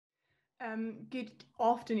Good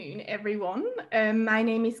afternoon, everyone. My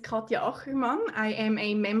name is Katja Achermann. I am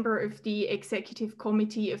a member of the Executive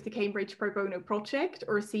Committee of the Cambridge Pro Bono Project,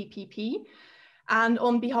 or CPP. And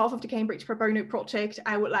on behalf of the Cambridge Pro Bono Project,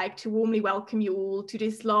 I would like to warmly welcome you all to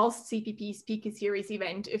this last CPP Speaker Series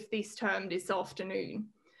event of this term this afternoon.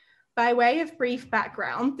 By way of brief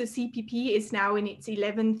background, the CPP is now in its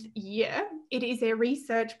 11th year. It is a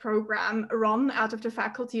research program run out of the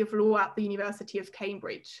Faculty of Law at the University of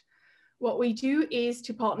Cambridge. What we do is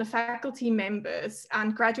to partner faculty members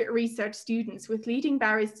and graduate research students with leading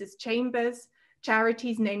barristers' chambers,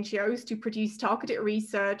 charities and NGOs to produce targeted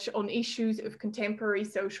research on issues of contemporary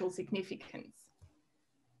social significance.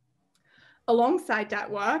 Alongside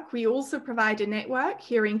that work, we also provide a network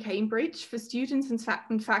here in Cambridge for students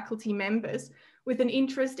and faculty members with an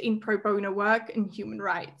interest in pro bono work and human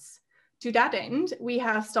rights. To that end, we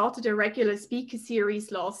have started a regular speaker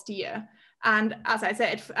series last year. And as I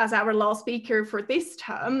said, as our last speaker for this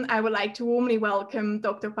term, I would like to warmly welcome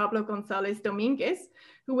Dr. Pablo Gonzalez Dominguez,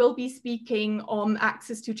 who will be speaking on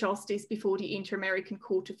access to justice before the Inter-American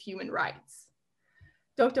Court of Human Rights.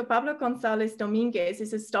 Dr. Pablo Gonzalez Dominguez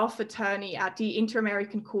is a staff attorney at the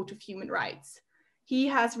Inter-American Court of Human Rights. He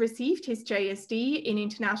has received his JSD in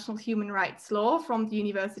International Human Rights Law from the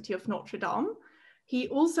University of Notre Dame. He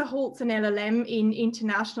also holds an LLM in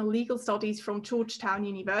International Legal Studies from Georgetown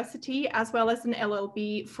University, as well as an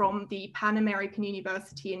LLB from the Pan American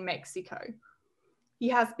University in Mexico. He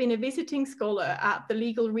has been a visiting scholar at the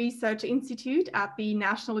Legal Research Institute at the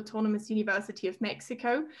National Autonomous University of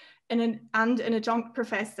Mexico and an adjunct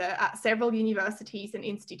professor at several universities and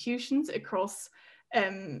institutions across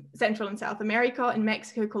Central and South America in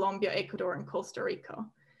Mexico, Colombia, Ecuador, and Costa Rica.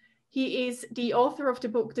 He is the author of the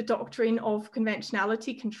book, The Doctrine of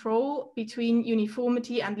Conventionality Control Between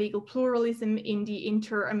Uniformity and Legal Pluralism in the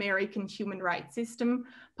Inter-American Human Rights System,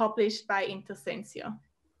 published by Intersensia.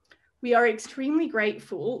 We are extremely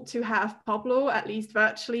grateful to have Pablo, at least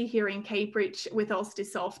virtually, here in Cambridge with us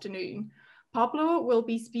this afternoon. Pablo will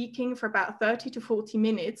be speaking for about 30 to 40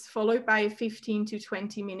 minutes, followed by a 15 to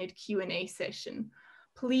 20-minute Q&A session.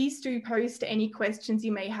 Please do post any questions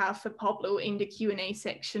you may have for Pablo in the Q&A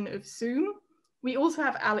section of Zoom. We also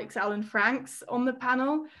have Alex Allen Franks on the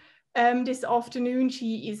panel this afternoon.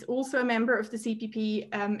 She is also a member of the CPP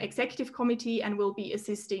Executive Committee and will be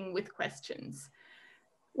assisting with questions.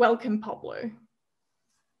 Welcome, Pablo.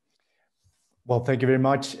 Well, thank you very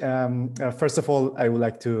much. First of all, I would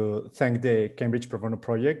like to thank the Cambridge Pro Bono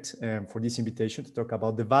Project for this invitation to talk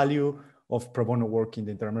about the value of pro bono work in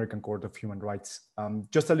the Inter-American Court of Human Rights.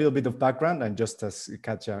 Just a little bit of background, and just as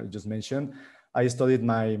Katja just mentioned, I studied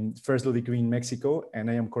my first law degree in Mexico, and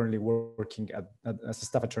I am currently working as a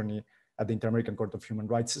staff attorney at the Inter-American Court of Human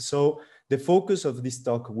Rights. So the focus of this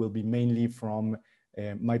talk will be mainly from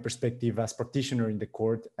my perspective as practitioner in the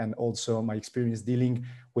court, and also my experience dealing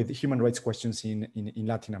with human rights questions in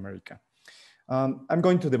Latin America. I'm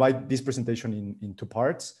going to divide this presentation in two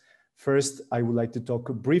parts. First, I would like to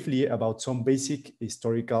talk briefly about some basic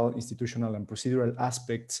historical, institutional, and procedural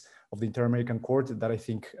aspects of the Inter-American Court that I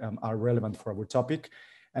think are relevant for our topic.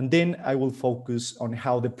 And then I will focus on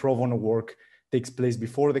how the pro bono work takes place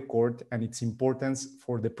before the court and its importance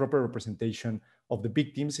for the proper representation of the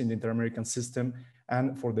victims in the Inter-American system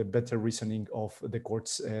and for the better reasoning of the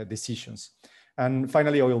court's decisions. And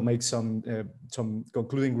finally, I will make some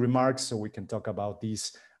concluding remarks so we can talk about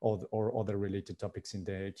these or other related topics in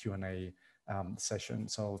the Q&A session.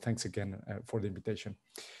 So thanks again for the invitation.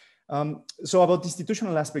 So about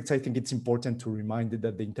institutional aspects, I think it's important to remind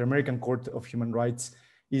that the Inter-American Court of Human Rights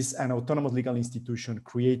is an autonomous legal institution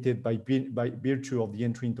created by virtue of the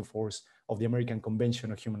entry into force of the American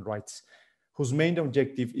Convention of Human Rights, whose main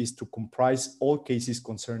objective is to comprise all cases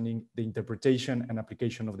concerning the interpretation and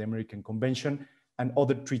application of the American Convention and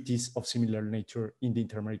other treaties of similar nature in the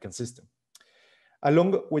Inter-American system.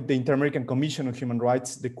 Along with the Inter-American Commission on Human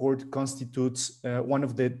Rights, the court constitutes one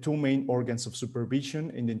of the two main organs of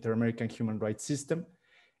supervision in the Inter-American human rights system.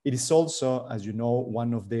 It is also, as you know,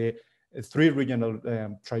 one of the three regional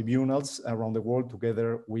tribunals around the world,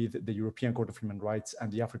 together with the European Court of Human Rights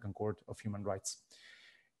and the African Court of Human Rights.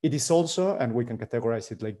 It is also, and we can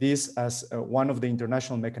categorize it like this, as one of the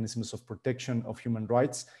international mechanisms of protection of human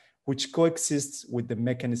rights, which coexists with the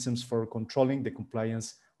mechanisms for controlling the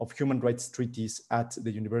compliance of human rights treaties at the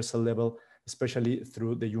universal level, especially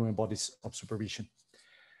through the UN bodies of supervision.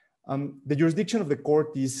 The jurisdiction of the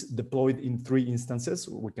court is deployed in three instances.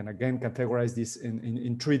 We can again categorize this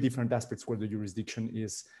in three different aspects where the jurisdiction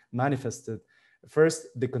is manifested. First,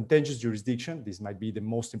 the contentious jurisdiction. This might be the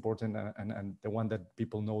most important and the one that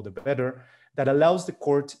people know the better. that allows the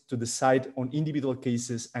court to decide on individual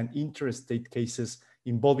cases and interstate cases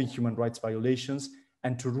involving human rights violations,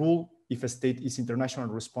 and to rule if a state is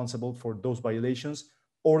internationally responsible for those violations,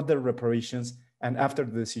 order reparations, and after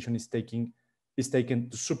the decision is taken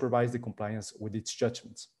to supervise the compliance with its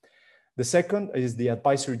judgments. The second is the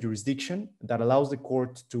advisory jurisdiction that allows the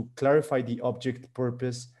court to clarify the object,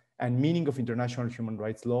 purpose, and meaning of international human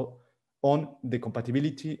rights law on the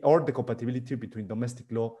compatibility between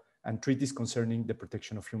domestic law and treaties concerning the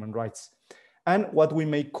protection of human rights. And what we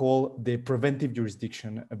may call the preventive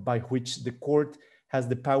jurisdiction, by which the court has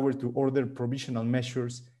the power to order provisional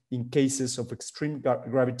measures in cases of extreme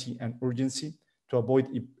gravity and urgency to avoid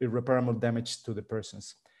irreparable damage to the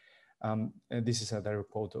persons. And this is a direct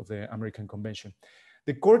quote of the American Convention.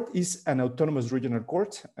 The court is an autonomous regional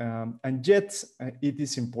court, and yet it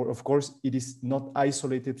is important, of course, it is not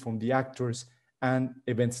isolated from the actors and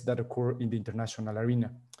events that occur in the international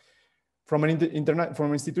arena. From an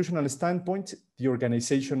institutional standpoint, the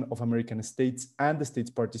Organization of American States and the states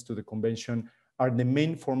parties to the convention are the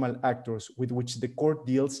main formal actors with which the court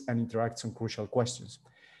deals and interacts on crucial questions.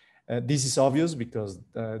 This is obvious because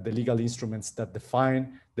the legal instruments that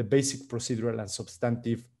define the basic procedural and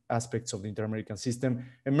substantive aspects of the inter-American system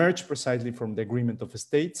emerge precisely from the agreement of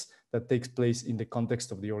states that takes place in the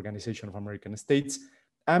context of the Organization of American States,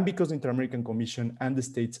 and because the Inter-American Commission and the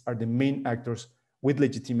states are the main actors with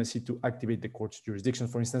legitimacy to activate the court's jurisdiction.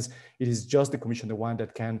 For instance, it is just the commission, the one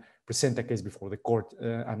that can present a case before the court,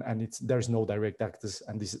 and there's no direct access,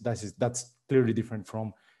 and that's clearly different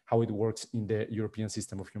from how it works in the European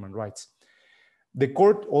system of human rights. The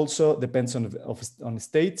court also depends on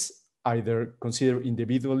states, either considered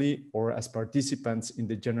individually or as participants in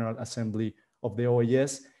the General Assembly of the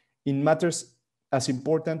OAS, in matters as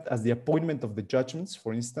important as the appointment of the judgments,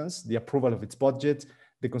 for instance, the approval of its budget,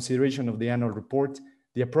 the consideration of the annual report,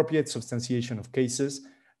 the appropriate substantiation of cases,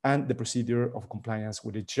 and the procedure of compliance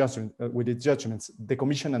with its judgments. The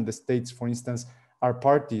Commission and the states, for instance, are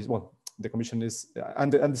parties. Well, the Commission is,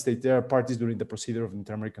 and the state, they are parties during the procedure of the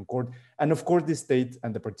Inter-American Court. And of course, the state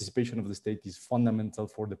and the participation of the state is fundamental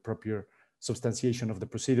for the proper substantiation of the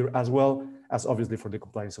procedure, as well as obviously for the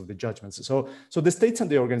compliance of the judgments. So the states and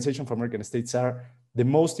the Organization for American States are the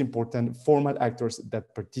most important formal actors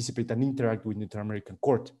that participate and interact with the Inter-American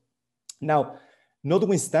Court. Now,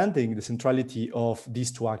 notwithstanding the centrality of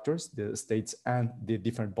these two actors, the states and the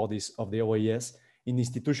different bodies of the OAS, in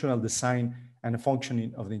institutional design and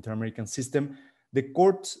functioning of the Inter-American system, the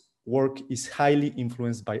court's work is highly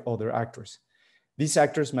influenced by other actors. These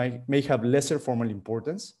actors may have lesser formal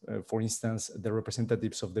importance, for instance, the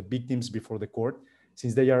representatives of the victims before the court,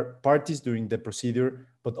 since they are parties during the procedure,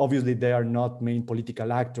 but obviously they are not main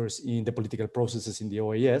political actors in the political processes in the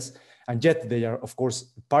OAS, and yet they are, of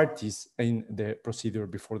course, parties in the procedure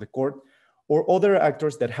before the court, or other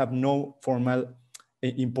actors that have no formal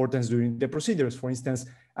importance during the procedures, for instance,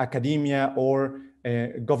 academia or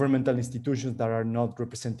governmental institutions that are not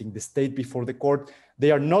representing the state before the court.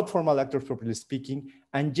 They are not formal actors, properly speaking,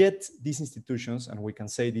 and yet these institutions, and we can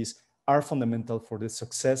say this, are fundamental for the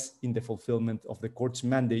success in the fulfillment of the court's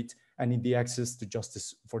mandate and in the access to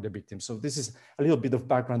justice for the victims. So this is a little bit of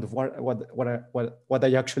background of what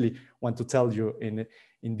I actually want to tell you in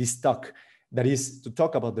this talk, that is to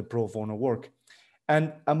talk about the pro bono work.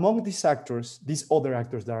 And among these actors, these other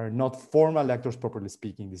actors that are not formal actors, properly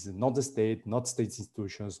speaking, this is not the state, not state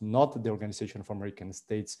institutions, not the Organization of American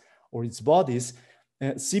States or its bodies,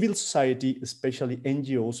 civil society, especially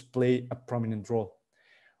NGOs, play a prominent role.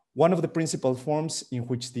 One of the principal forms in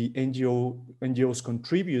which the NGOs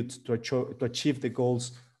contribute to achieve the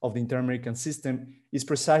goals of the Inter-American system is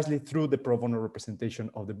precisely through the pro bono representation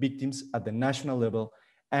of the victims at the national level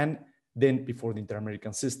and then before the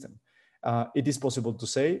Inter-American system. It is possible to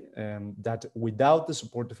say that without the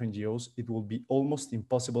support of NGOs, it will be almost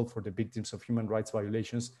impossible for the victims of human rights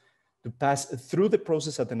violations to pass through the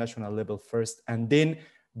process at the national level first, and then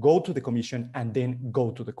go to the commission, and then go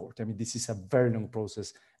to the court. I mean, this is a very long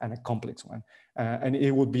process and a complex one. And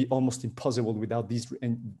it would be almost impossible without this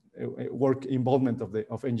work involvement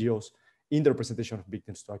of NGOs in the representation of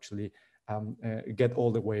victims to actually get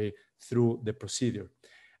all the way through the procedure.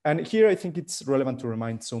 And here I think it's relevant to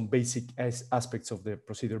remind some basic aspects of the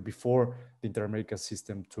procedure before the Inter-American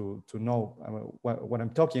system to know what I'm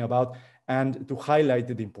talking about, and to highlight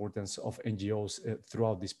the importance of NGOs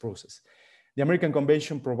throughout this process. The American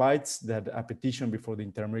Convention provides that a petition before the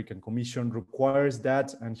Inter-American Commission requires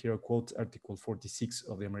that, and here I quote Article 46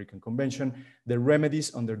 of the American Convention, the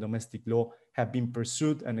remedies under domestic law have been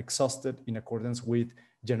pursued and exhausted in accordance with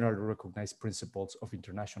generally recognized principles of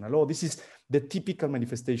international law. This is the typical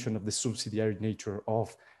manifestation of the subsidiary nature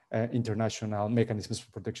of international mechanisms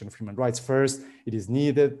for protection of human rights. First, it is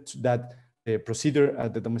needed that the procedure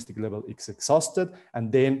at the domestic level is exhausted,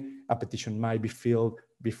 and then a petition might be filed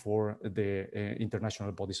before the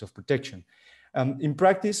international bodies of protection. In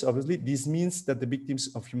practice, obviously, this means that the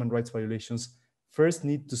victims of human rights violations first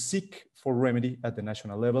need to seek for remedy at the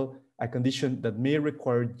national level, a condition that may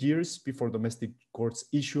require years before domestic courts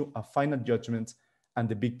issue a final judgment, and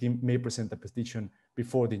the victim may present a petition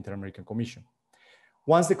before the Inter-American Commission.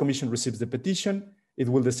 Once the Commission receives the petition, it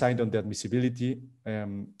will decide on the admissibility.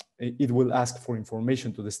 It will ask for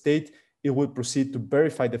information to the state. It will proceed to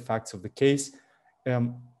verify the facts of the case,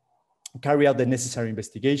 carry out the necessary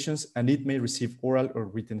investigations, and it may receive oral or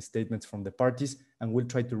written statements from the parties and will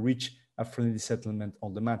try to reach a friendly settlement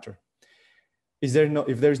on the matter. If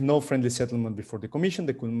there is no friendly settlement before the Commission,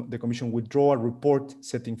 the Commission will draw a report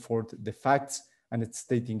setting forth the facts and it's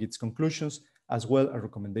stating its conclusions, as well as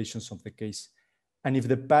recommendations of the case. And if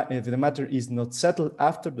the matter is not settled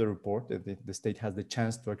after the report, the state has the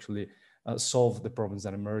chance to actually solve the problems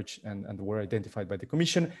that emerge and were identified by the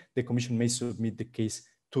Commission may submit the case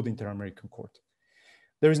to the Inter-American Court.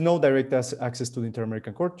 There is no direct access to the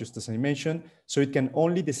Inter-American Court, just as I mentioned, so it can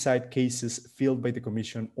only decide cases filed by the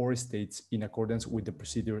Commission or states in accordance with the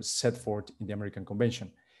procedures set forth in the American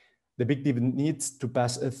Convention. The victim needs to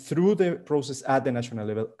pass through the process at the national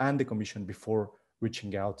level and the Commission before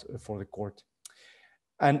reaching out for the court.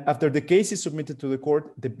 And after the case is submitted to the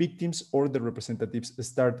court, the victims or the representatives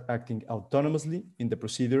start acting autonomously in the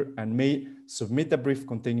procedure and may submit a brief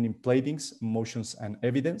containing pleadings, motions, and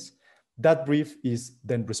evidence. That brief is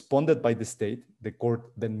then responded by the state. The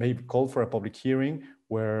court then may call for a public hearing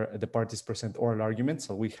where the parties present oral arguments.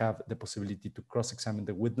 So we have the possibility to cross-examine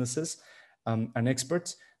the witnesses and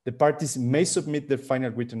experts. The parties may submit their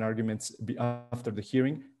final written arguments after the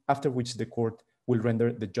hearing, after which the court will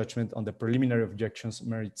render the judgment on the preliminary objections,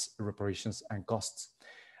 merits, reparations, and costs.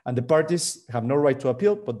 And the parties have no right to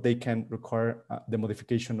appeal, but they can require the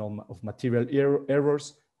modification of material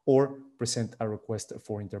errors or present a request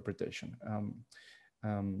for interpretation.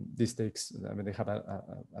 This takes, they have a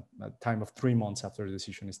time of 3 months after the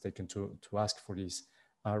decision is taken to ask for this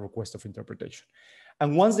request of interpretation.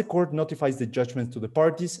 And once the court notifies the judgment to the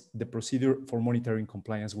parties, the procedure for monitoring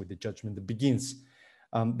compliance with the judgment begins.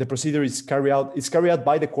 The procedure is carried out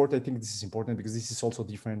by the court. I think this is important because this is also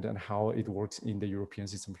different than how it works in the European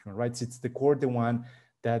system of human rights. It's the court, the one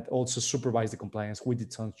that also supervises the compliance with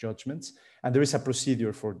its own judgments. And there is a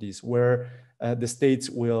procedure for this where the states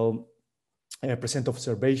will present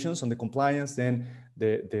observations on the compliance. Then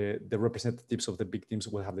the representatives of the victims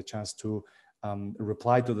will have the chance to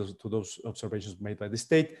reply to those observations made by the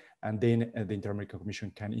state. And then the Inter-American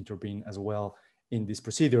Commission can intervene as well in this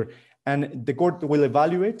procedure. And the court will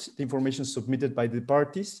evaluate the information submitted by the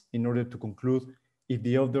parties in order to conclude if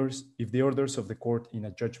the orders of the court in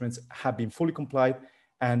a judgment have been fully complied,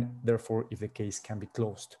 and therefore if the case can be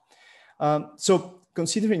closed. So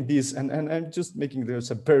considering this, and I'm just making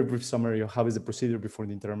this a very brief summary of how is the procedure before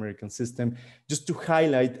the Inter-American system, just to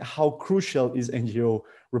highlight how crucial is NGO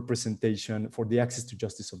representation for the access to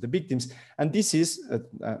justice of the victims. And this is,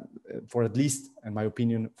 for at least, in my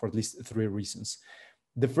opinion, for at least 3 reasons.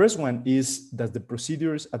 The first one is that the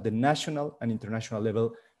procedures at the national and international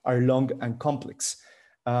level are long and complex.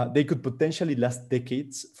 They could potentially last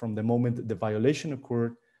decades from the moment the violation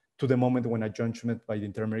occurred to the moment when a judgment by the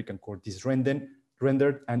Inter-American Court is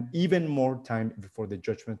rendered, and even more time before the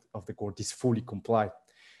judgment of the court is fully complied.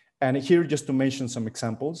 And here, just to mention some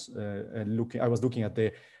examples, I was looking at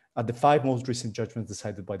the 5 most recent judgments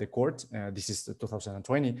decided by the court. This is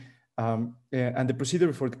 2020. And the procedure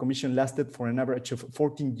before the commission lasted for an average of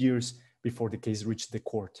 14 years before the case reached the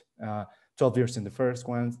court. 12 years in the first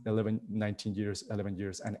one, 19 years, 11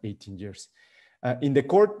 years, and 18 years. In the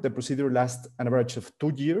court, the procedure lasts an average of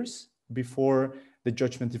 2 years before the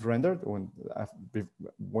judgment is rendered,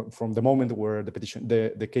 from the moment where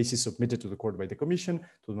the case is submitted to the court by the commission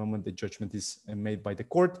to the moment the judgment is made by the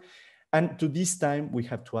court. And to this time, we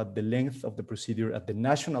have to add the length of the procedure at the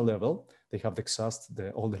national level. They have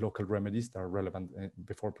exhausted all the local remedies that are relevant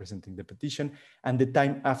before presenting the petition, and the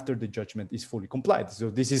time after the judgment is fully complied. So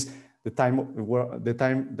this is the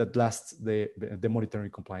time that lasts the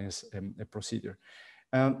monitoring compliance procedure.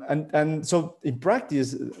 And so in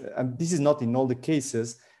practice, and this is not in all the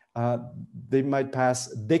cases, they might pass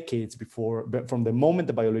decades from the moment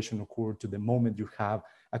the violation occurred to the moment you have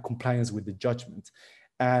a compliance with the judgment.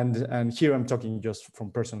 And here I'm talking just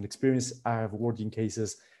from personal experience. I have worked in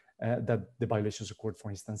cases that the violations occurred,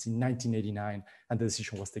 for instance, in 1989, and the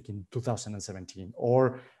decision was taken in 2017.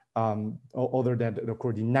 Or other than that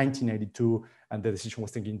occurred in 1992, and the decision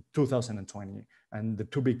was taken in 2020, and the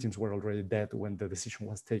 2 victims were already dead when the decision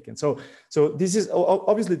was taken. So this is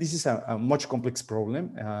obviously this is a much complex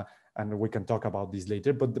problem, and we can talk about this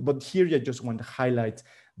later. But here I just want to highlight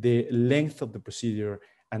the length of the procedure,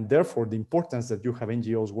 and therefore the importance that you have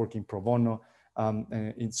NGOs working pro bono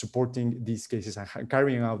in supporting these cases and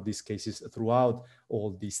carrying out these cases throughout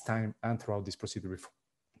all this time and throughout this procedure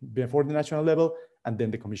before the national level, and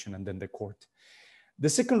then the commission, and then the court. The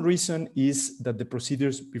second reason is that the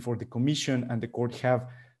procedures before the commission and the court have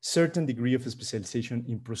certain degree of specialization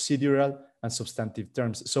in procedural and substantive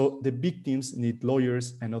terms. So the victims need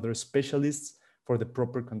lawyers and other specialists for the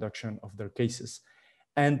proper conduction of their cases.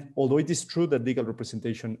 And although it is true that legal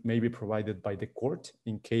representation may be provided by the court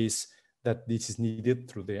in case that this is needed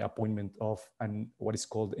through the appointment of what is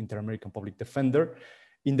called Inter-American Public Defender,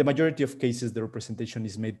 in the majority of cases, the representation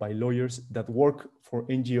is made by lawyers that work for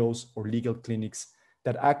NGOs or legal clinics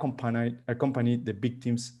that accompany the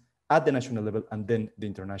victims at the national level and then the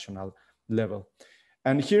international level.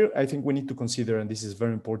 And here, I think we need to consider, and this is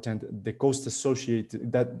very important, the cost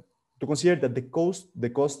associated, to consider that the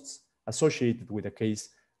costs associated with a case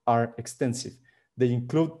are extensive. They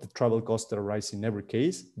include the travel costs that arise in every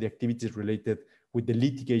case, the activities related with the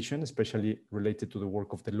litigation, especially related to the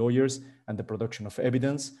work of the lawyers and the production of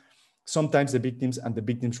evidence. Sometimes the victims and the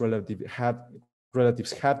victims' relatives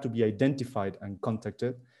have to be identified and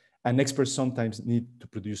contacted, and experts sometimes need to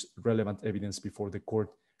produce relevant evidence before the court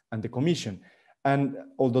and the commission. And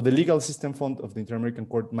although the legal system fund of the Inter-American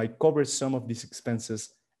Court might cover some of these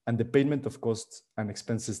expenses, and the payment of costs and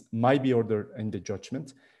expenses might be ordered in the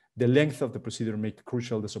judgment, the length of the procedure makes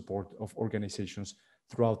crucial the support of organizations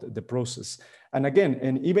throughout the process. And again,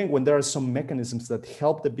 and even when there are some mechanisms that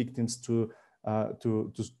help the victims to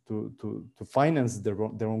finance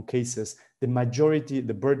their own cases, the majority of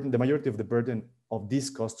the burden of these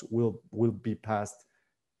costs will be passed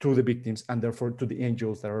to the victims, and therefore to the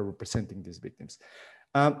NGOs that are representing these victims.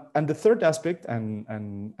 And the third aspect,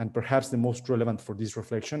 and perhaps the most relevant for this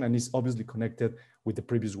reflection, and is obviously connected with the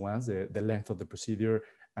previous ones, the length of the procedure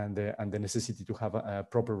and the necessity to have a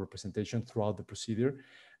proper representation throughout the procedure,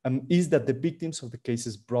 is that the victims of the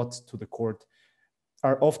cases brought to the court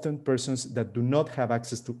are often persons that do not have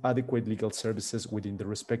access to adequate legal services within the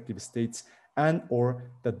respective states and or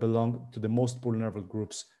that belong to the most vulnerable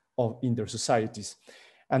groups in their societies.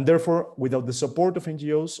 And therefore, without the support of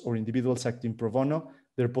NGOs or individuals acting pro bono,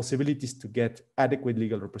 their possibilities to get adequate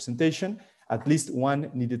legal representation, at least one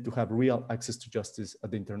needed to have real access to justice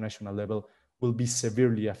at the international level, will be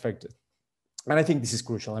severely affected. And I think this is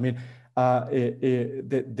crucial. I mean,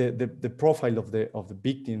 the profile of the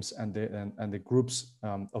victims and the groups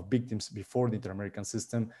of victims before the Inter-American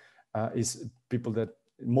system is people that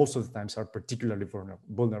most of the times are particularly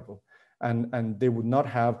vulnerable, and they would not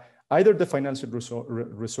have either the financial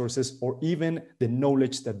resources or even the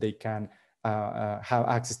knowledge that they can have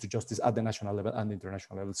access to justice at the national level and the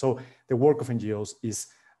international level. So the work of NGOs is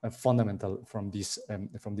fundamental from this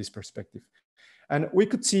perspective. And we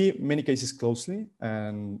could see many cases closely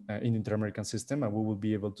and in the Inter-American system, and we will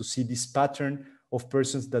be able to see this pattern of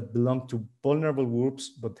persons that belong to vulnerable groups,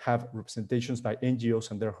 but have representations by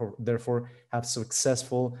NGOs and therefore have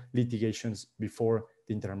successful litigations before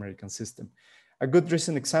the Inter-American system. A good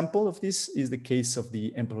recent example of this is the case of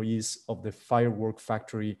the employees of the firework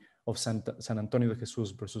factory of San Antonio de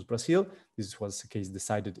Jesus versus Brazil. This was a case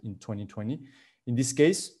decided in 2020. In this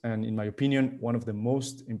case, and in my opinion, one of the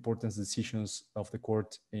most important decisions of the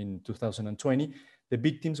court in 2020, the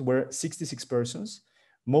victims were 66 persons,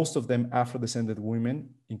 most of them Afro-descended women,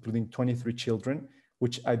 including 23 children,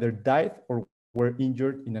 which either died or were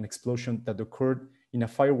injured in an explosion that occurred in a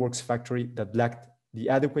fireworks factory that lacked the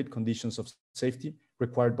adequate conditions of safety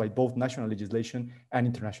required by both national legislation and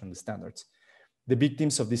international standards. The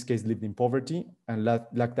victims of this case lived in poverty and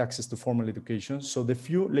lacked access to formal education, so the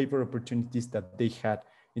few labor opportunities that they had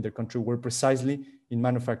in their country were precisely in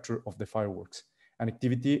manufacture of the fireworks, an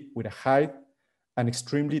activity with a high and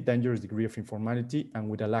extremely dangerous degree of informality and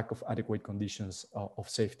with a lack of adequate conditions of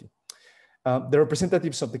safety. The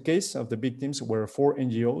representatives of the case of the victims were 4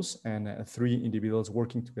 NGOs and 3 individuals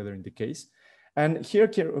working together in the case. And here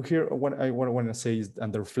what I want to say is,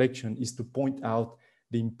 and the reflection is to point out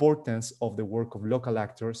the importance of the work of local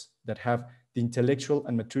actors that have the intellectual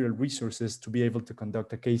and material resources to be able to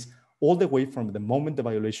conduct a case all the way from the moment the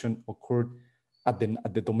violation occurred at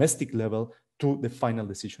the domestic level to the final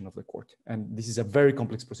decision of the court. And this is a very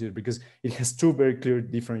complex procedure because it has 2 very clear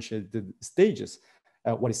differentiated stages.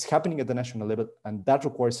 What is happening at the national level, and that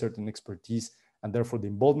requires certain expertise and therefore the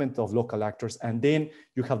involvement of local actors. And then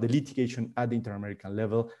you have the litigation at the Inter-American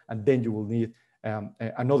level, and then you will need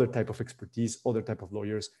another type of expertise, other type of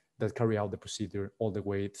lawyers that carry out the procedure all the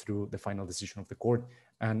way through the final decision of the court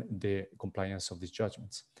and the compliance of these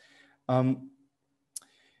judgments.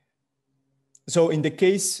 So in the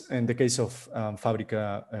case of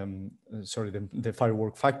Fabrica, the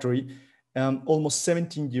firework factory, almost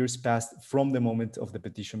 17 years passed from the moment of the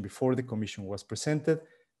petition before the commission was presented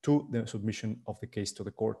to the submission of the case to the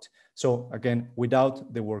court. So again,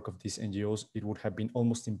 without the work of these NGOs, it would have been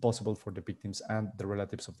almost impossible for the victims and the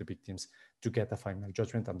relatives of the victims to get a final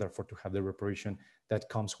judgment, and therefore to have the reparation that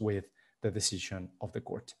comes with the decision of the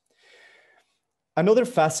court. Another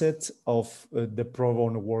facet of the pro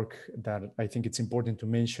bono work that I think it's important to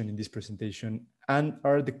mention in this presentation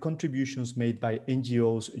are the contributions made by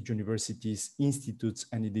NGOs, universities, institutes,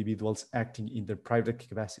 and individuals acting in their private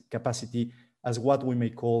capacity as what we may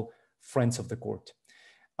call friends of the court.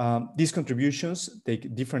 These contributions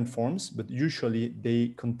take different forms, but usually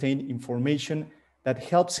they contain information that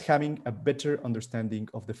helps having a better understanding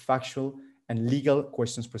of the factual and legal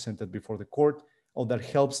questions presented before the court, or that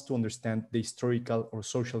helps to understand the historical or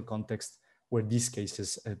social context where these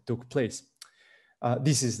cases took place.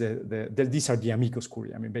 These are the amicus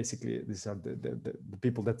curiae. I mean, basically, these are the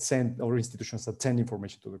people that send, or institutions that send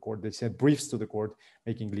information to the court. They send briefs to the court,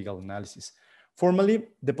 making legal analysis. Formally,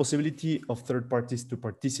 the possibility of third parties to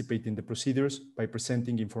participate in the procedures by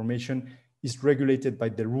presenting information is regulated by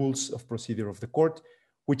the rules of procedure of the court,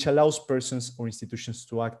 which allows persons or institutions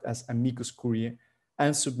to act as amicus curiae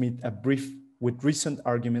and submit a brief with recent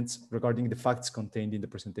arguments regarding the facts contained in the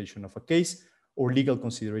presentation of a case or legal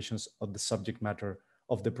considerations of the subject matter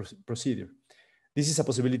of the procedure. This is a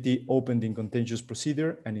possibility opened in contentious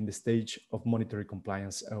procedure and in the stage of monetary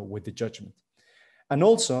compliance with the judgment. And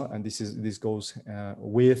also, and this goes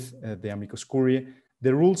with the amicus curiae,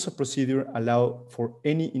 the rules of procedure allow for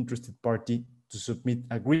any interested party to submit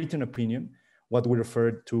a written opinion, what we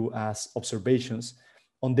refer to as observations,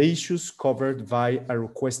 on the issues covered by a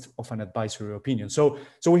request of an advisory opinion. So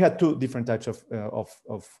we had two different types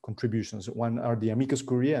of contributions. One are the amicus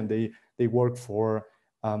curiae, and they work for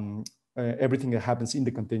everything that happens in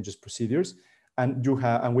the contentious procedures. And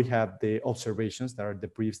we have the observations, that are the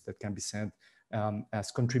briefs that can be sent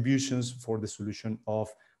as contributions for the solution of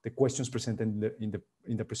the questions presented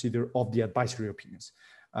in the procedure of the advisory opinions.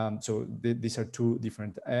 So these are two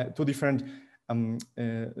different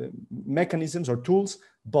mechanisms or tools,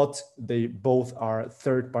 but they both are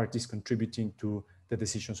third parties contributing to the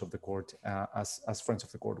decisions of the court as friends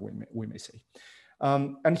of the court, we may say.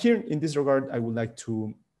 And here in this regard, I would like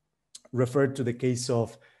to refer to the case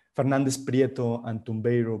of Fernandez Prieto and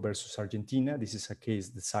Tumbeiro versus Argentina. This is a case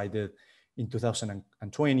decided in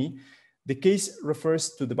 2020. The case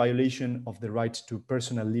refers to the violation of the right to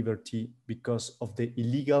personal liberty because of the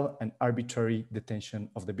illegal and arbitrary detention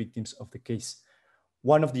of the victims of the case.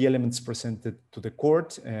 One of the elements presented to the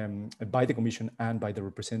court by the commission and by the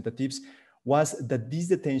representatives was that these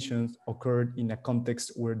detentions occurred in a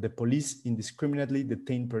context where the police indiscriminately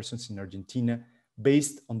detained persons in Argentina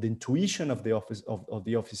based on the intuition of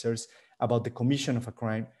the officers about the commission of a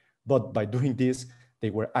crime, but by doing this, they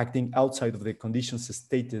were acting outside of the conditions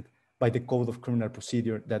stated by the Code of Criminal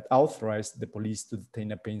Procedure that authorized the police to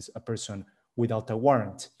detain a person without a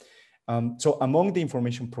warrant. So among the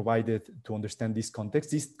information provided to understand this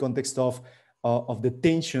context of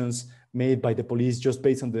detentions made by the police just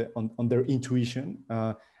based on their intuition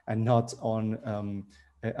and not on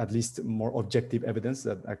at least more objective evidence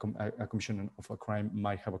that a commission of a crime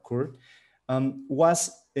might have occurred, was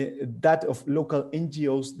that of local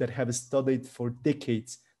NGOs that have studied for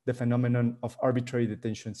decades the phenomenon of arbitrary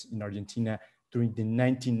detentions in Argentina during the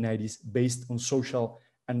 1990s based on social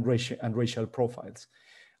and racial profiles.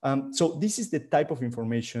 So this is the type of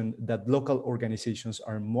information that local organizations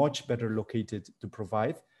are much better located to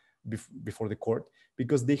provide before the court,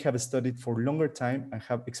 because they have studied for a longer time and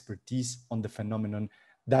have expertise on the phenomenon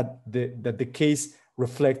that the case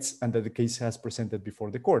reflects and that the case has presented before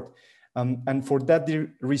the court. And for that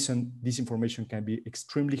reason, this information can be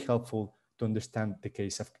extremely helpful to understand the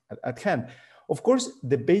case at hand. Of course,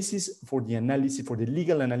 the basis for the analysis, for the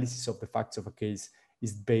legal analysis of the facts of a case,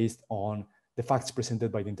 is based on the facts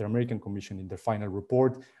presented by the Inter-American Commission in their final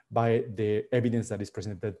report, by the evidence that is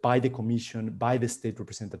presented by the Commission, by the state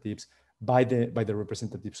representatives, by the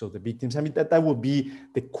representatives of the victims. I mean, that would be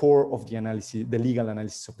the core of the analysis, the legal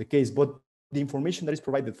analysis of the case. But the information that is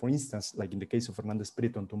provided, for instance, like in the case of Fernandez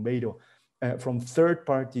Prieto and Tumbeiro, from third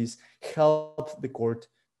parties, help the court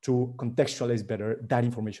to contextualize better that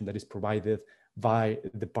information that is provided by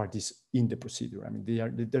the parties in the procedure. I mean,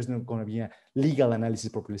 there's not going to be a legal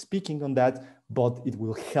analysis, properly speaking, on that, but it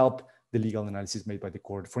will help the legal analysis made by the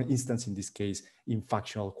court, for instance, in this case, in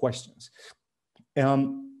factual questions.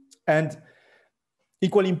 And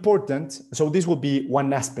equally important, so this will be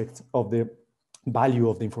one aspect of the value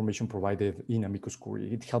of the information provided in amicus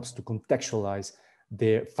curiae. It helps to contextualize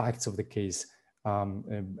the facts of the case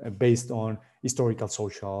based on historical,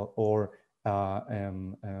 social, or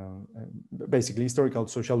basically historical,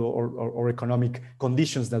 social, or economic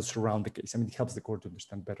conditions that surround the case. I mean, it helps the court to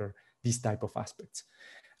understand better these type of aspects.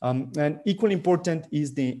 And equally important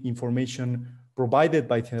is the information provided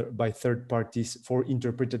by third parties for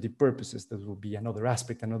interpretative purposes. That will be another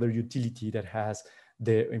aspect, another utility that has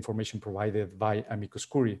the information provided by amicus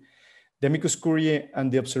curiae. The amicus curiae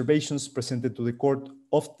and the observations presented to the court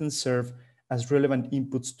often serve as relevant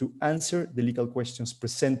inputs to answer the legal questions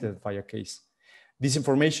presented by a case. This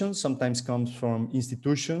information sometimes comes from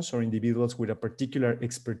institutions or individuals with a particular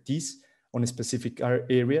expertise on specific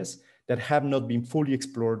areas that have not been fully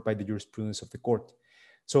explored by the jurisprudence of the court.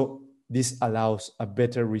 So this allows a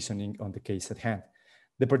better reasoning on the case at hand.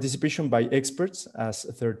 The participation by experts as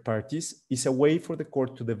third parties is a way for the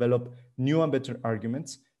court to develop new and better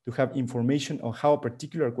arguments, to have information on how a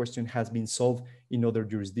particular question has been solved in other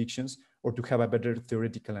jurisdictions, or to have a better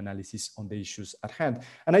theoretical analysis on the issues at hand.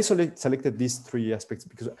 And I selected these three aspects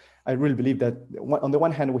because I really believe that on the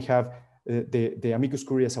one hand, we have the amicus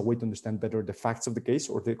curiae as a way to understand better the facts of the case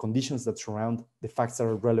or the conditions that surround the facts that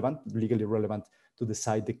are relevant, legally relevant to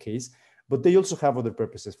decide the case. But they also have other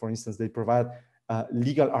purposes. For instance, they provide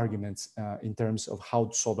legal arguments in terms of how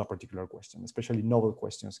to solve a particular question, especially novel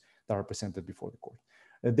questions that are presented before the court.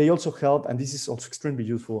 They also help, and this is also extremely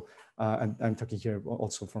useful, and I'm talking here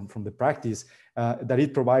also from the practice, that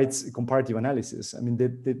it provides comparative analysis. I mean,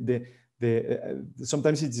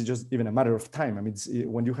 sometimes it's just even a matter of time. I mean,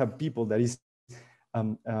 when you have people that is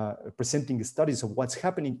presenting studies of what's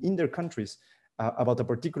happening in their countries about a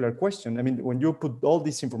particular question. I mean, when you put all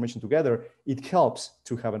this information together, it helps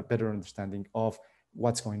to have a better understanding of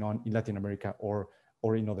what's going on in Latin America or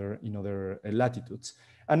in other latitudes.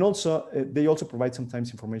 And also, they also provide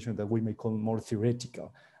sometimes information that we may call more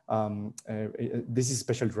theoretical. This is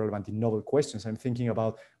especially relevant in novel questions. I'm thinking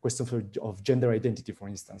about questions of gender identity, for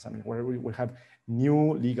instance. I mean, where we have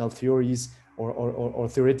new legal theories or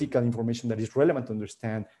theoretical information that is relevant to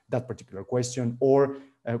understand that particular question, or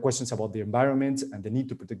questions about the environment and the need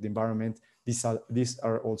to protect the environment. These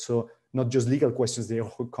are also not just legal questions, they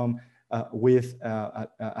also come with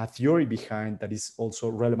a theory behind that is also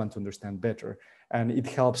relevant to understand better. And it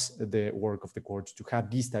helps the work of the courts to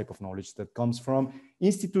have this type of knowledge that comes from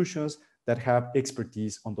institutions that have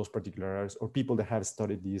expertise on those particular areas, or people that have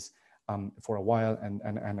studied this for a while,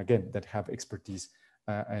 and again, that have expertise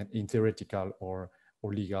in theoretical or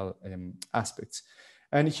legal aspects.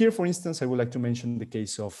 And here, for instance, I would like to mention the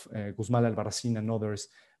case of Guzmán Albarracín and others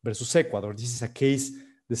versus Ecuador. This is a case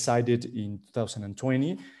decided in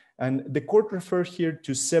 2020. And the court referred here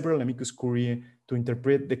to several amicus curiae to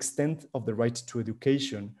interpret the extent of the right to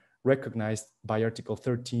education recognized by Article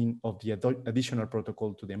 13 of the additional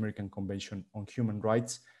protocol to the American Convention on Human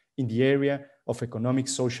Rights in the area of economic,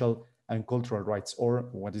 social, and cultural rights, or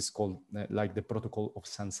what is called like the Protocol of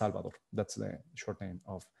San Salvador. That's the short name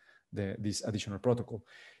of this additional protocol.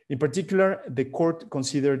 In particular, the court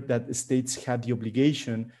considered that states had the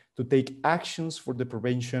obligation to take actions for the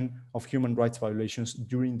prevention of human rights violations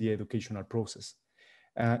during the educational process.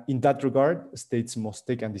 In that regard, states must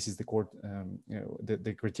take, and this is the court,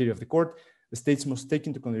 the criteria of the court, the states must take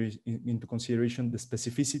into consideration the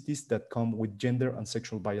specificities that come with gender and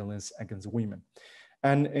sexual violence against women.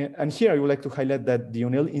 And here I would like to highlight that the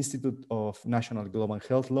O'Neill Institute of National Global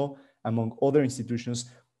Health Law, among other institutions,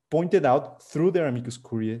 pointed out through their amicus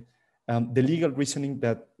curiae the legal reasoning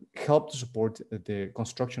that helped to support the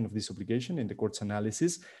construction of this obligation in the court's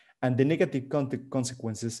analysis, and the negative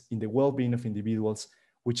consequences in the well-being of individuals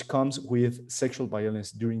which comes with sexual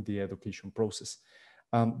violence during the education process.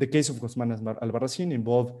 The case of Guzmán Albarracín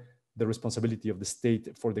involved the responsibility of the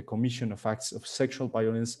state for the commission of acts of sexual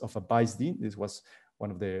violence of a vice dean. This was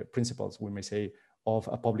one of the principals, we may say, of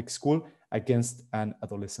a public school against an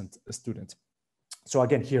adolescent student. So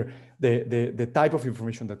again, here, the type of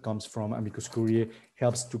information that comes from amicus curiae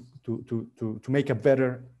helps to make a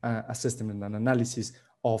better assessment and analysis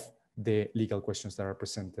of the legal questions that are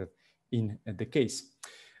presented in the case.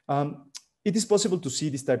 It is possible to see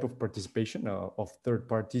this type of participation of third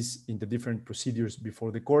parties in the different procedures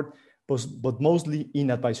before the court, but mostly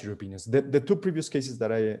in advisory opinions. The two previous cases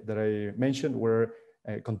that I mentioned were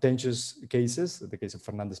contentious cases, the case of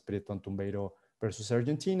Fernandez Prieto and Tumbeiro versus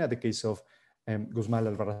Argentina, the case of Guzmán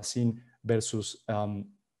Albarracin versus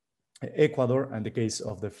Ecuador, and the case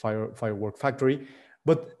of the firework factory.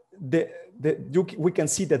 But we can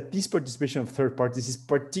see that this participation of third parties is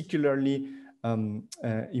particularly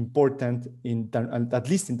important, at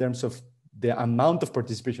least in terms of the amount of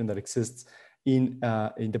participation that exists in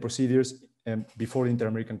the procedures before the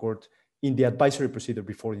Inter-American Court, in the advisory procedure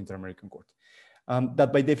before the Inter-American Court.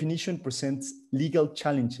 That by definition presents legal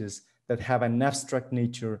challenges that have an abstract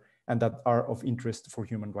nature and that are of interest for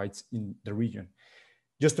human rights in the region.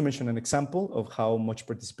 Just to mention an example of how much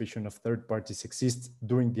participation of third parties exists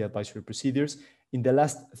during the advisory procedures, in the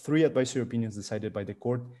last 3 advisory opinions decided by the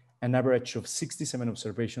court, an average of 67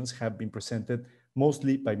 observations have been presented,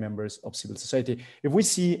 mostly by members of civil society. If we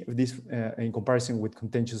see this in comparison with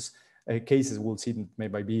contentious cases, we'll see that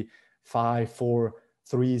maybe be 5, 4,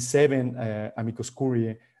 3, 7 amicus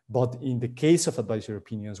curiae. But in the case of advisory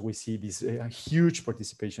opinions, we see this huge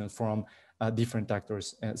participation from different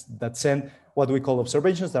actors that send what we call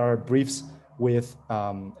observations, that are briefs with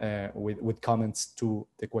comments to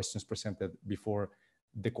the questions presented before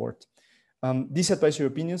the court. These advisory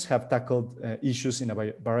opinions have tackled issues in a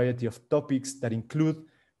variety of topics that include,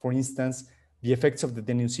 for instance, the effects of the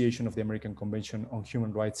denunciation of the American Convention on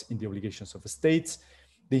Human Rights in the obligations of states,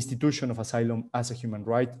 the institution of asylum as a human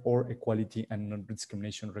right, or equality and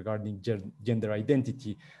non-discrimination regarding gender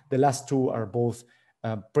identity. The last 2 are both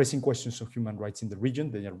pressing questions of human rights in the region.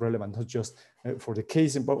 They are relevant not just for the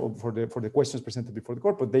case, for the questions presented before the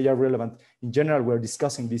court, but they are relevant in general. We're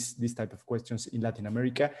discussing this type of questions in Latin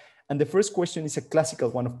America. And the first question is a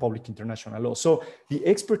classical one of public international law. So the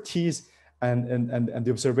expertise and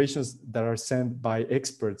the observations that are sent by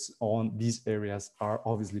experts on these areas are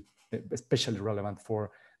obviously especially relevant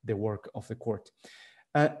for the work of the court.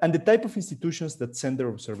 And the type of institutions that send their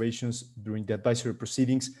observations during the advisory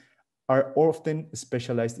proceedings are often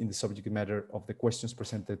specialized in the subject matter of the questions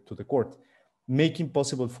presented to the court, making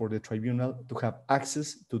possible for the tribunal to have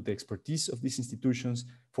access to the expertise of these institutions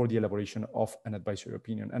for the elaboration of an advisory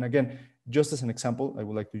opinion. And again, just as an example, I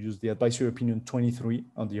would like to use the advisory opinion 23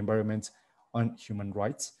 on the environment on human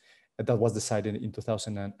rights that was decided in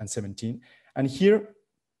 2017. And here,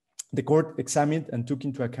 the court examined and took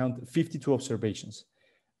into account 52 observations.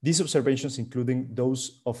 These observations, including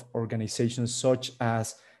those of organizations such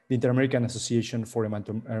as the Inter-American Association for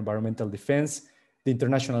Environmental Defense, the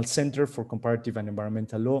International Center for Comparative and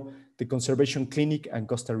Environmental Law, the Conservation Clinic and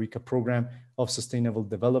Costa Rica Program of Sustainable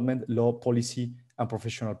Development, Law, Policy, and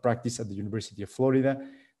Professional Practice at the University of Florida,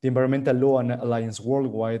 the Environmental Law and Alliance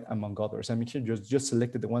Worldwide, among others. I mean, here just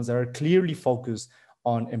selected the ones that are clearly focused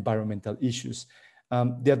on environmental issues.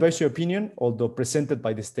 The advisory opinion, although presented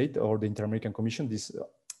by the state or the Inter-American Commission, the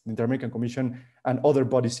Inter-American Commission and other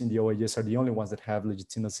bodies in the OAS are the only ones that have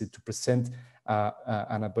legitimacy to present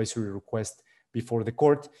an advisory request before the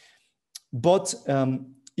court. But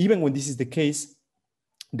even when this is the case,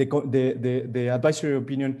 the advisory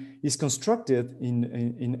opinion is constructed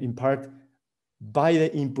in part by the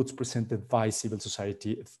inputs presented by civil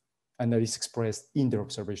society, and that is expressed in their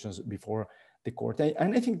observations before the court.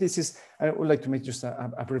 And I think this is, I would like to make just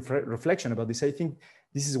a reflection about this. I think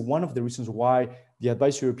this is one of the reasons why the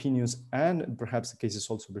advisory opinions and perhaps the cases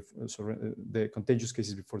also, the contentious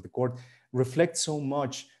cases before the court, reflect so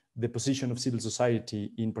much the position of civil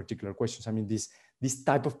society in particular questions. I mean, this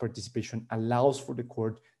type of participation allows for the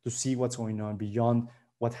court to see what's going on beyond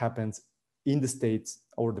what happens in the states,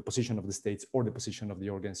 or the position of the states, or the position of the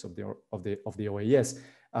organs of the OAS.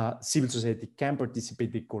 Civil society can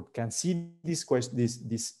participate, the court can see these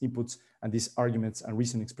inputs and these arguments and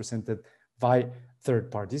reasonings presented by third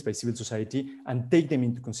parties, by civil society, and take them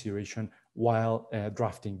into consideration while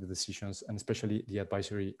drafting the decisions, and especially the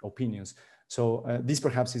advisory opinions. So this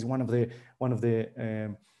perhaps is one of the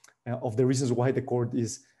reasons why the court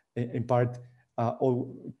is in part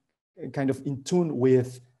kind of in tune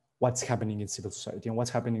with what's happening in civil society and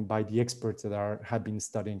what's happening by the experts that have been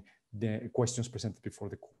studying the questions presented before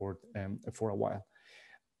the court for a while.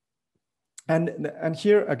 And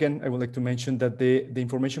here, again, I would like to mention that the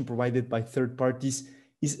information provided by third parties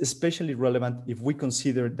is especially relevant if we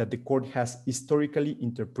consider that the court has historically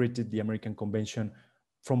interpreted the American Convention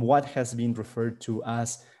from what has been referred to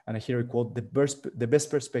as, and here I quote, the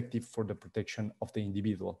best perspective for the protection of the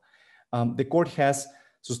individual. The court has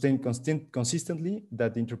sustained consistently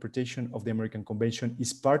that the interpretation of the American Convention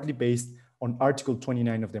is partly based on Article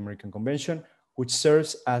 29 of the American Convention, which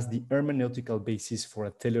serves as the hermeneutical basis for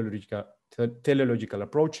a teleological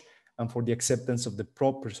approach and for the acceptance of the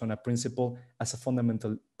pro persona principle as a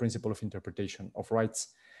fundamental principle of interpretation of rights.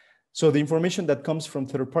 So the information that comes from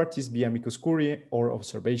third parties via amicus curiae or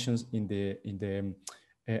observations in the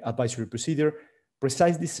advisory procedure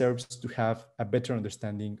precisely serves to have a better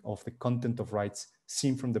understanding of the content of rights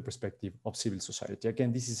seen from the perspective of civil society.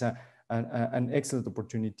 Again, this is an excellent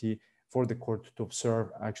opportunity for the court to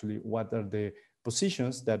observe actually what are the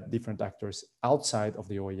positions that different actors outside of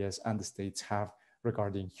the OAS and the states have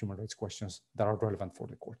regarding human rights questions that are relevant for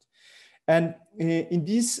the court. And in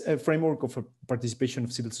this framework of participation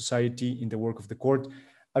of civil society in the work of the court,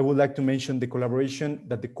 I would like to mention the collaboration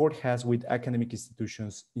that the court has with academic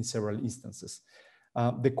institutions in several instances.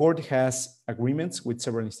 The court has agreements with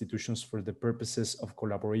several institutions for the purposes of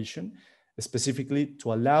collaboration, specifically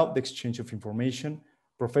to allow the exchange of information,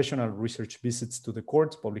 professional research visits to the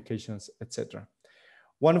court, publications, etc.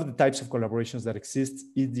 One of the types of collaborations that exists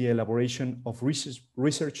is the elaboration of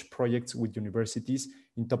research projects with universities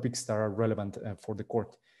in topics that are relevant for the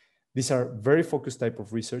court. These are very focused type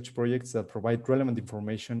of research projects that provide relevant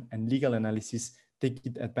information and legal analysis,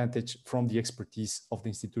 taking advantage from the expertise of the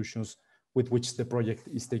institutions with which the project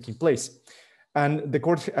is taking place. And the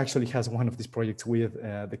court actually has one of these projects with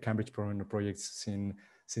the Cambridge Pro Bono projects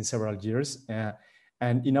since several years.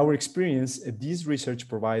 And in our experience, these research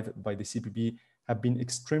provided by the CPP have been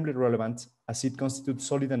extremely relevant as it constitutes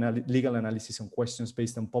solid legal analysis on questions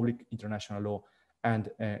based on public international law and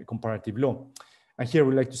comparative law. And here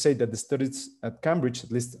we'd like to say that the studies at Cambridge,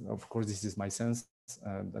 at least, of course, this is my sense,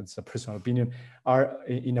 that's a personal opinion, are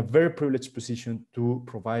in a very privileged position to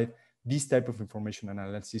provide this type of information and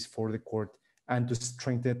analysis for the court and to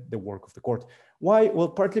strengthen the work of the court. Why? Well,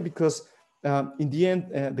 partly because in the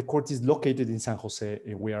end, the court is located in San Jose.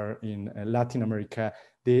 We are in Latin America.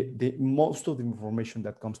 Most of the information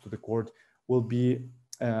that comes to the court will be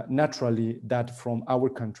naturally that from our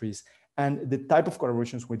countries. And the type of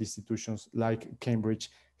collaborations with institutions like Cambridge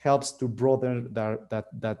helps to broaden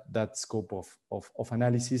that scope of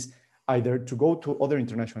analysis, either to go to other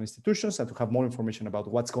international institutions and to have more information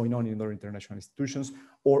about what's going on in other international institutions,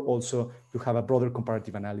 or also to have a broader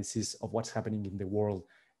comparative analysis of what's happening in the world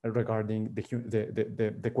regarding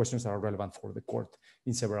the questions that are relevant for the court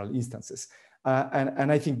in several instances.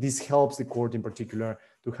 And I think this helps the court in particular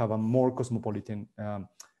to have a more cosmopolitan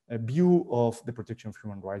view of the protection of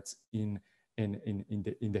human rights in its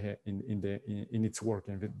work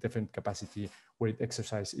in the different capacity where it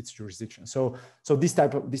exercises its jurisdiction. So this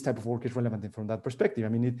type of work is relevant from that perspective. I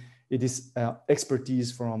mean, it is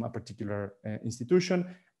expertise from a particular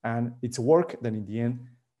institution, and it's work that in the end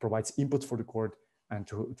provides input for the court and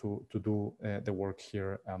to do the work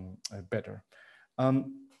here better.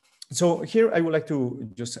 So here I would like to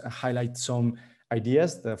just highlight some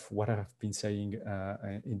ideas of what I have been saying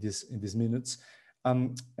in these minutes.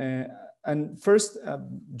 And first,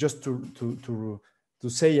 just to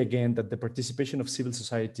say again that the participation of civil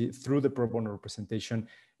society through the pro bono representation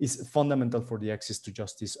is fundamental for the access to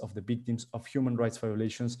justice of the victims of human rights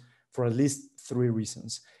violations for at least 3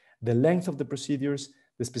 reasons: the length of the procedures,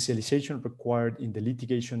 the specialization required in the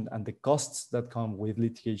litigation, and the costs that come with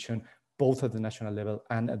litigation, both at the national level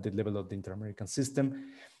and at the level of the inter-American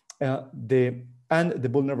system, and the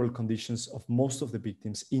vulnerable conditions of most of the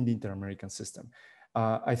victims in the inter-American system.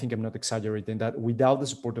 I think I'm not exaggerating that without the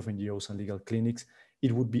support of NGOs and legal clinics,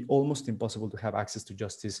 it would be almost impossible to have access to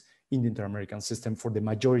justice in the inter-American system for the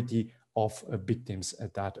majority of victims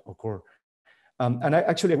that occur. And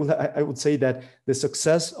I would say that the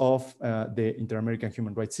success of the inter-American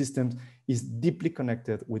human rights system is deeply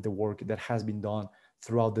connected with the work that has been done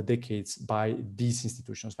throughout the decades by these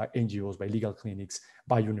institutions, by NGOs, by legal clinics,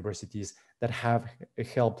 by universities that have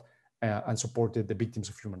helped and supported the victims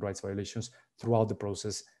of human rights violations throughout the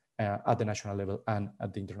process at the national level and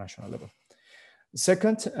at the international level.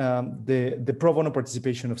 Second, the pro bono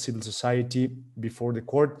participation of civil society before the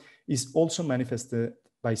court is also manifested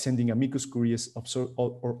by sending amicus curiae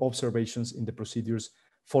or observations in the procedures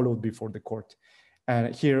followed before the court.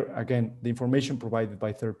 And here, again, the information provided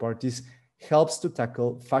by third parties helps to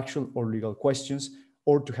tackle factual or legal questions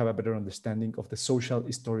or to have a better understanding of the social,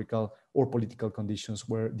 historical, or political conditions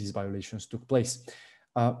where these violations took place.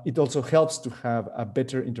 It also helps to have a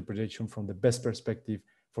better interpretation from the best perspective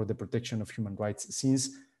for the protection of human rights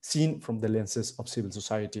seen from the lenses of civil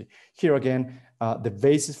society. Here again, the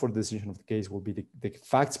basis for the decision of the case will be the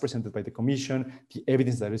facts presented by the commission, the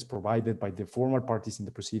evidence that is provided by the formal parties in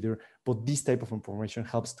the procedure, but this type of information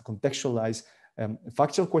helps to contextualize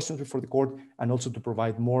factual questions before the court and also to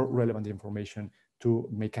provide more relevant information to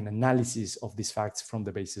make an analysis of these facts from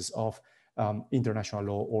the basis of international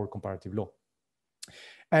law or comparative law.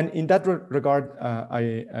 And in that regard,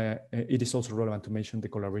 it is also relevant to mention the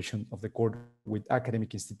collaboration of the court with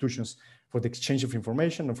academic institutions for the exchange of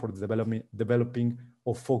information and for the developing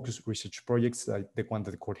of focused research projects like the one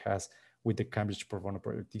that the court has with the Cambridge Pro Bono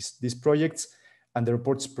project. These projects and the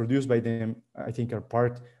reports produced by them, I think, are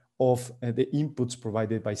part of the inputs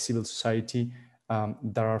provided by civil society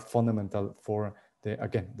that are fundamental for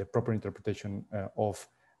the proper interpretation of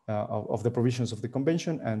the provisions of the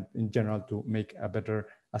convention, and in general to make a better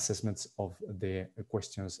assessments of the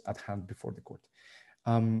questions at hand before the court.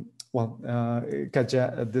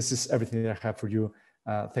 Katja, this is everything that I have for you.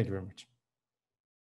 Thank you very much.